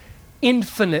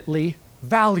 infinitely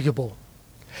valuable.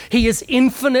 He is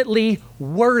infinitely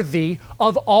worthy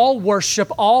of all worship,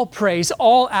 all praise,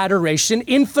 all adoration,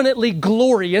 infinitely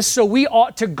glorious, so we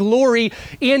ought to glory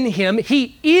in him.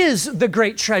 He is the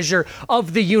great treasure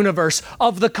of the universe,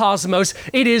 of the cosmos.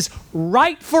 It is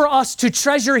right for us to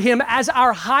treasure him as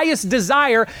our highest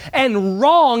desire, and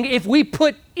wrong if we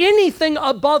put anything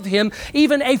above him,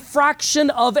 even a fraction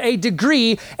of a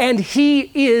degree, and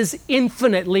he is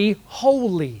infinitely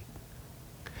holy.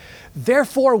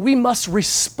 Therefore, we must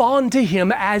respond to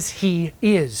him as he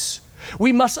is.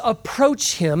 We must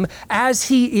approach him as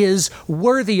he is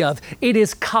worthy of. It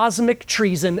is cosmic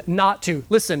treason not to.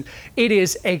 Listen, it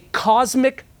is a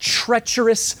cosmic,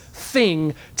 treacherous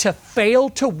thing to fail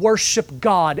to worship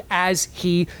God as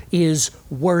he is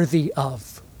worthy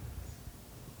of.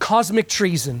 Cosmic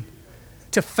treason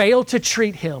to fail to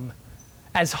treat him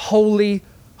as holy,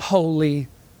 holy,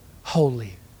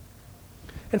 holy.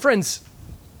 And friends,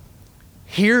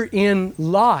 herein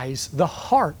lies the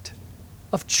heart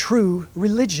of true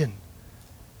religion.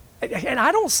 And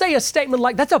I don't say a statement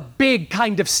like that's a big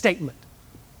kind of statement.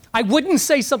 I wouldn't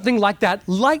say something like that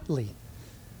lightly.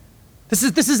 This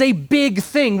is a big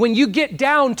thing. When you get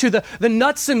down to the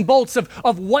nuts and bolts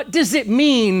of what does it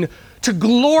mean to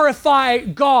glorify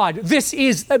God, this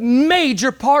is a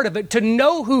major part of it, to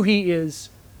know who he is,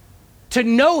 to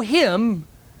know him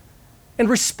and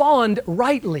respond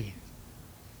rightly.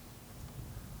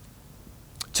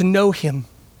 To know him.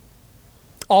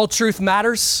 All truth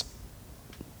matters.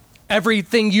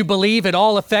 Everything you believe, it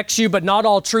all affects you, but not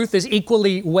all truth is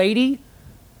equally weighty.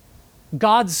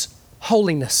 God's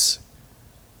holiness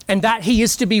and that he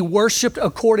is to be worshiped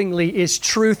accordingly is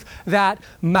truth that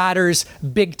matters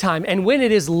big time. And when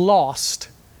it is lost,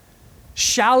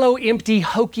 shallow, empty,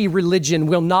 hokey religion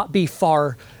will not be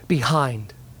far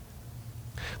behind.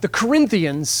 The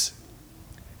Corinthians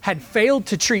had failed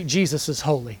to treat Jesus as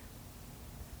holy.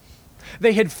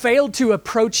 They had failed to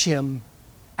approach him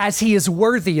as he is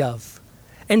worthy of.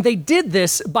 And they did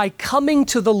this by coming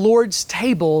to the Lord's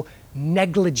table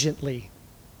negligently.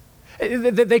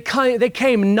 They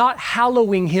came not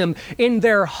hallowing him in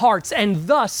their hearts, and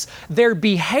thus their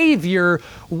behavior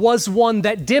was one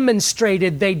that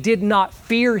demonstrated they did not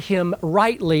fear him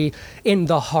rightly in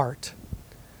the heart.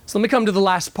 So let me come to the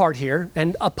last part here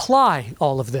and apply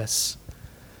all of this.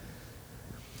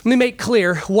 Let me make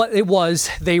clear what it was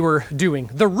they were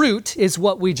doing. The root is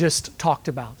what we just talked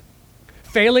about.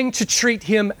 Failing to treat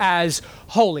him as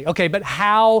holy. Okay, but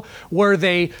how were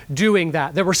they doing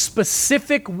that? There were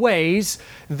specific ways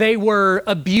they were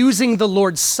abusing the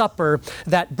Lord's Supper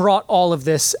that brought all of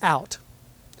this out.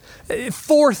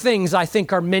 4 things I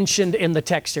think are mentioned in the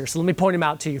text here. So let me point them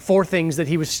out to you. 4 things that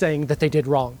he was saying that they did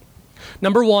wrong.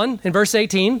 Number 1, in verse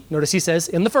 18, notice he says,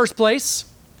 in the first place,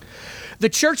 the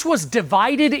church was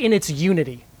divided in its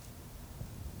unity.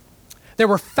 There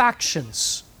were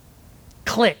factions,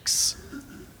 cliques,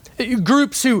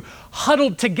 groups who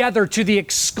huddled together to the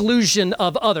exclusion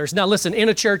of others. Now listen, in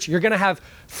a church, you're going to have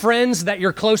friends that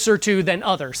you're closer to than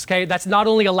others, okay? That's not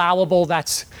only allowable,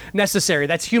 that's necessary.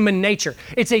 That's human nature.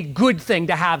 It's a good thing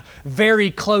to have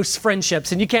very close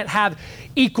friendships, and you can't have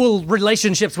equal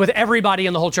relationships with everybody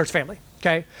in the whole church family,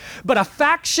 okay? But a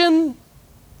faction,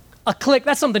 a clique,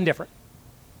 that's something different.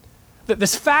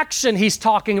 this faction he's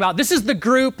talking about, this is the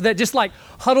group that just like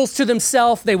huddles to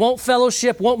themselves. They won't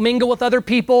fellowship, won't mingle with other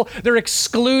people. They're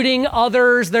excluding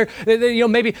others. They're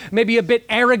maybe a bit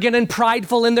arrogant and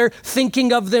prideful in their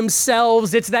thinking of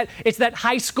themselves. It's that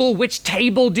high school, which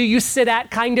table do you sit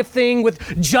at kind of thing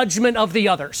with judgment of the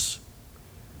others.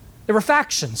 There were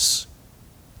factions.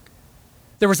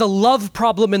 There was a love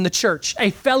problem in the church,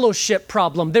 a fellowship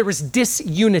problem. There was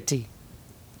disunity.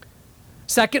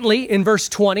 Secondly, in verse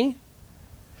 20,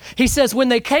 he says, when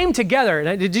they came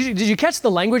together, did you catch the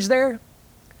language there?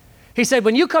 He said,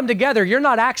 when you come together, you're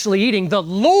not actually eating the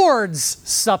Lord's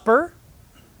Supper.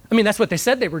 I mean, that's what they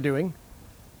said they were doing.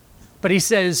 But he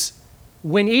says,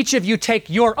 when each of you take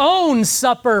your own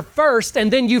supper first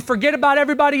and then you forget about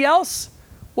everybody else,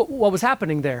 what was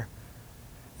happening there?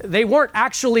 They weren't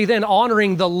actually then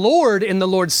honoring the Lord in the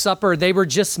Lord's Supper. They were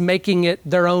just making it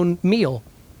their own meal,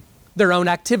 their own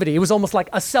activity. It was almost like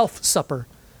a self-supper.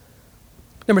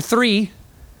 Number 3,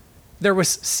 there was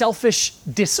selfish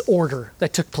disorder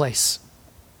that took place.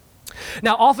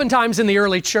 Now, oftentimes in the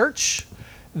early church,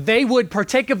 they would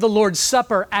partake of the Lord's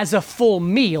Supper as a full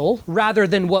meal rather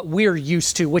than what we're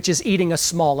used to, which is eating a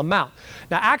small amount.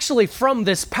 Now, actually, from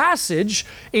this passage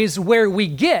is where we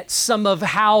get some of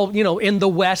how, in the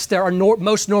West, there are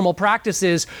most normal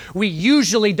practices. We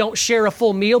usually don't share a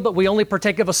full meal, but we only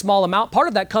partake of a small amount. Part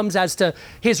of that comes as to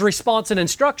his response and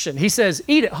instruction. He says,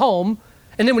 eat at home,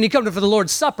 and then when you come for the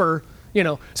Lord's Supper,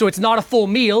 so it's not a full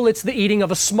meal, it's the eating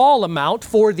of a small amount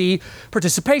for the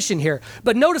participation here.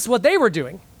 But notice what they were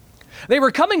doing. They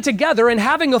were coming together and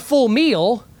having a full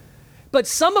meal, but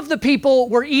some of the people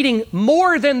were eating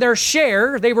more than their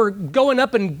share. They were going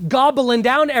up and gobbling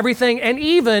down everything, and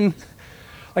even,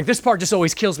 like this part just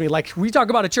always kills me. Like we talk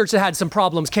about a church that had some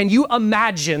problems. Can you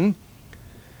imagine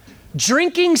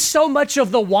drinking so much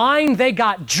of the wine they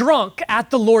got drunk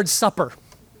at the Lord's Supper?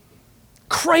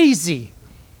 Crazy.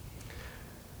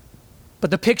 But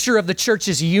the picture of the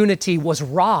church's unity was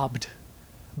robbed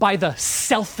by the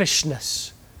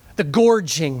selfishness, the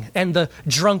gorging, and the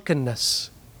drunkenness.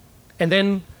 And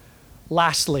then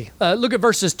lastly, look at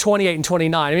verses 28 and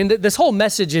 29. I mean, this whole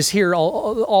message is here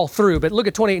all through, but look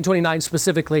at 28 and 29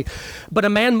 specifically. But a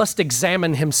man must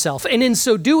examine himself, and in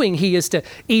so doing, he is to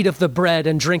eat of the bread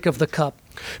and drink of the cup.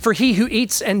 For he who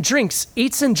eats and drinks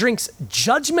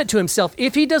judgment to himself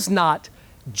if he does not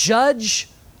judge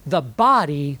the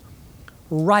body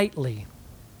rightly.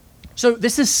 So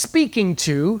this is speaking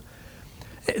to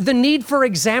the need for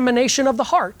examination of the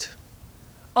heart.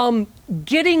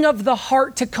 Getting of the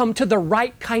heart to come to the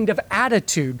right kind of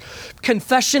attitude,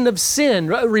 confession of sin,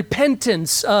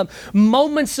 repentance,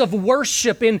 moments of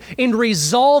worship in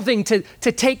resolving to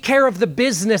take care of the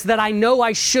business that I know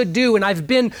I should do and I've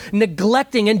been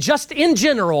neglecting, and just in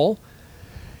general,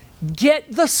 get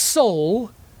the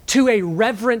soul to a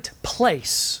reverent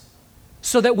place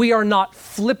so that we are not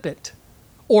flippant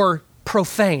or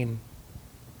profane.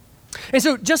 And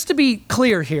so just to be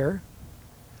clear here,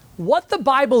 what the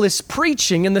Bible is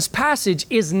preaching in this passage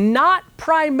is not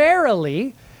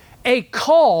primarily a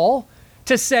call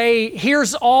to say,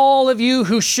 here's all of you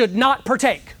who should not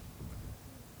partake.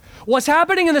 What's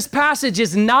happening in this passage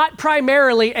is not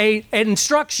primarily an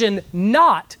instruction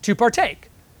not to partake.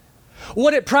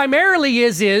 What it primarily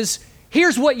is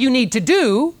here's what you need to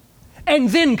do, and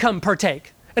then come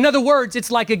partake. In other words,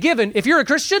 it's like a given. If you're a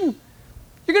Christian,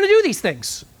 you're going to do these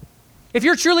things. If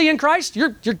you're truly in Christ, you're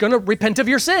going to repent of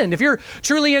your sin. If you're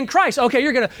truly in Christ, okay,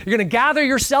 you're going to gather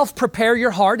yourself, prepare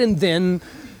your heart, and then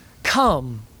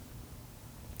come.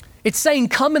 It's saying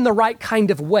come in the right kind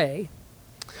of way.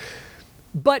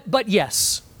 But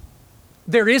yes,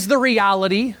 there is the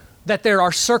reality that there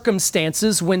are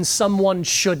circumstances when someone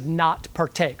should not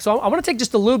partake. So I want to take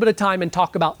just a little bit of time and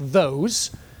talk about those.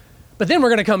 But then we're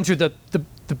going to come to the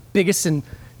biggest and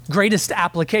greatest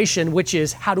application, which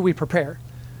is how do we prepare?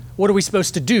 What are we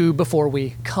supposed to do before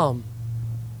we come?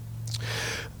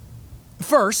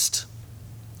 First,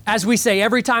 as we say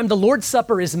every time, the Lord's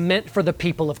Supper is meant for the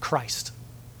people of Christ.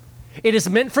 It is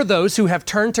meant for those who have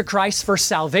turned to Christ for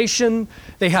salvation.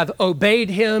 They have obeyed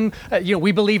him.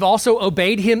 We believe also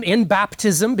obeyed him in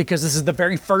baptism, because this is the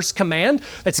very first command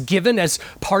that's given as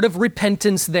part of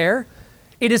repentance there.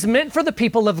 It is meant for the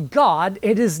people of God.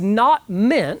 It is not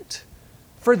meant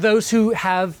for those who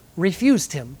have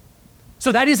refused him.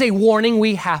 So that is a warning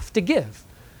we have to give.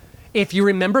 If you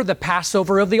remember the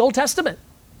Passover of the Old Testament,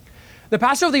 the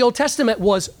Passover of the Old Testament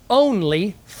was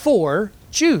only for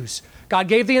Jews. God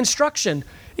gave the instruction,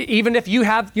 Even if you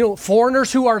have,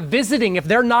 foreigners who are visiting, if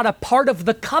they're not a part of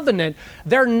the covenant,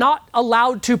 they're not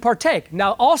allowed to partake.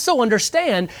 Now, also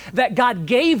understand that God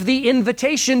gave the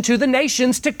invitation to the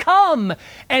nations to come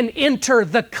and enter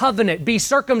the covenant, be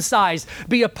circumcised,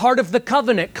 be a part of the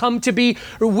covenant, come to be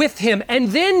with him, and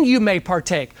then you may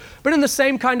partake. But in the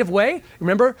same kind of way,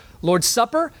 remember, Lord's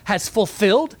Supper has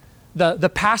fulfilled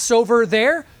the Passover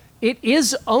there. It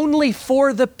is only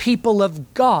for the people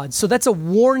of God. So that's a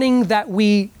warning that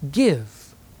we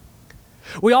give.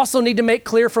 We also need to make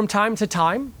clear from time to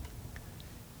time,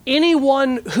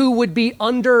 anyone who would be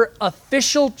under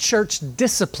official church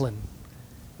discipline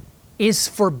is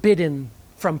forbidden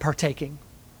from partaking.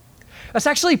 That's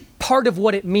actually part of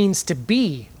what it means to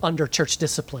be under church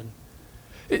discipline.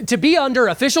 To be under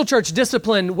official church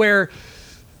discipline where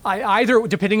either,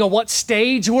 depending on what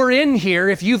stage we're in here,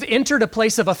 if you've entered a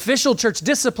place of official church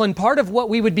discipline, part of what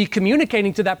we would be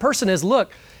communicating to that person is,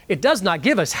 look, it does not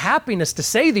give us happiness to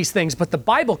say these things, but the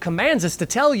Bible commands us to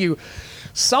tell you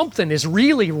something is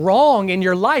really wrong in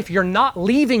your life. You're not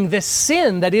leaving this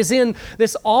sin that is in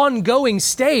this ongoing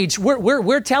stage.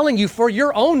 We're telling you for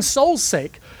your own soul's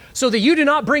sake, so that you do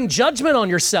not bring judgment on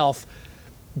yourself,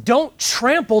 don't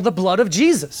trample the blood of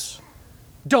Jesus.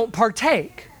 Don't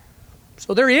partake.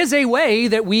 So there is a way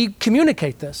that we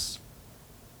communicate this.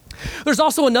 There's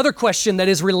also another question that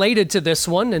is related to this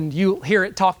one, and you hear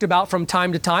it talked about from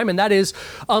time to time, and that is,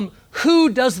 who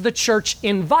does the church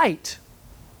invite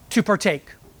to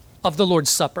partake of the Lord's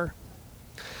Supper?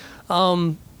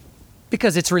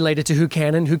 Because it's related to who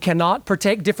can and who cannot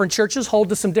partake. Different churches hold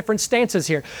to some different stances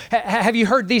here. Have you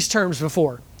heard these terms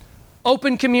before?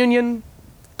 Open communion,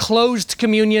 closed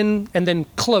communion, and then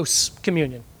close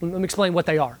communion. Let me explain what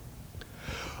they are.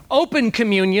 Open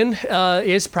communion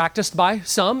is practiced by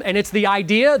some, and it's the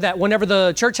idea that whenever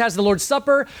the church has the Lord's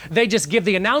Supper, they just give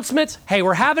the announcement, hey,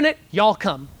 we're having it, y'all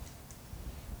come.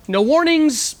 No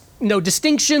warnings, no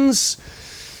distinctions,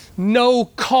 no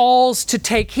calls to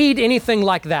take heed, anything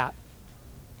like that.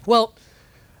 Well,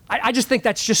 I just think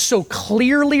that's just so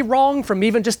clearly wrong from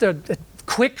even just a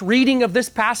quick reading of this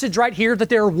passage right here, that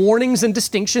there are warnings and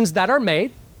distinctions that are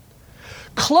made.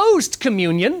 Closed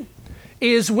communion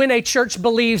is when a church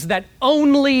believes that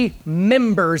only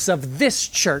members of this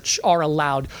church are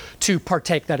allowed to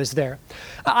partake that is there.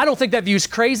 I don't think that view's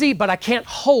crazy, but I can't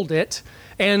hold it.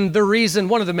 And the reason,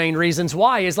 one of the main reasons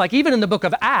why is, like, even in the book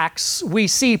of Acts, we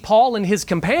see Paul and his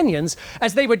companions,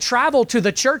 as they would travel to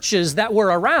the churches that were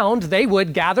around, they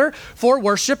would gather for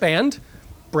worship and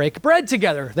break bread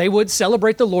together. They would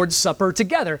celebrate the Lord's Supper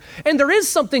together. And there is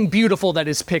something beautiful that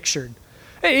is pictured.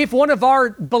 If one of our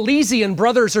Belizean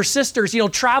brothers or sisters,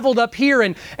 traveled up here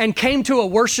and came to a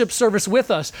worship service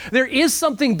with us, there is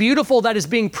something beautiful that is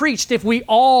being preached if we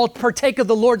all partake of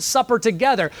the Lord's Supper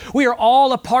together. We are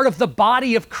all a part of the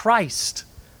body of Christ.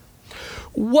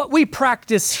 What we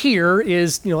practice here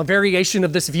is, a variation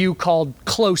of this view called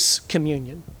close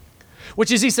communion, which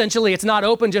is essentially, it's not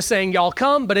open just saying y'all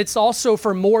come, but it's also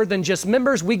for more than just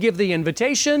members. We give the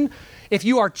invitation. If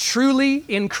you are truly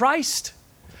in Christ,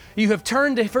 you have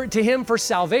turned to him for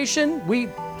salvation. We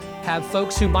have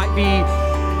folks who might be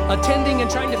attending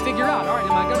and trying to figure out, all right,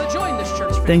 am I going to join this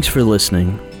church? Thanks for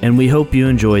listening, and we hope you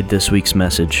enjoyed this week's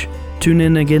message. Tune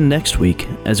in again next week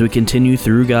as we continue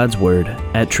through God's Word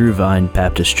at True Vine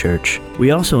Baptist Church.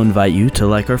 We also invite you to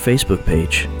like our Facebook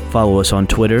page, follow us on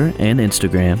Twitter and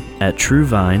Instagram at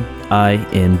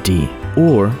TrueVineIND,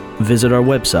 or visit our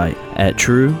website at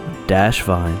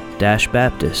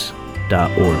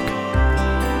true-vine-baptist.org.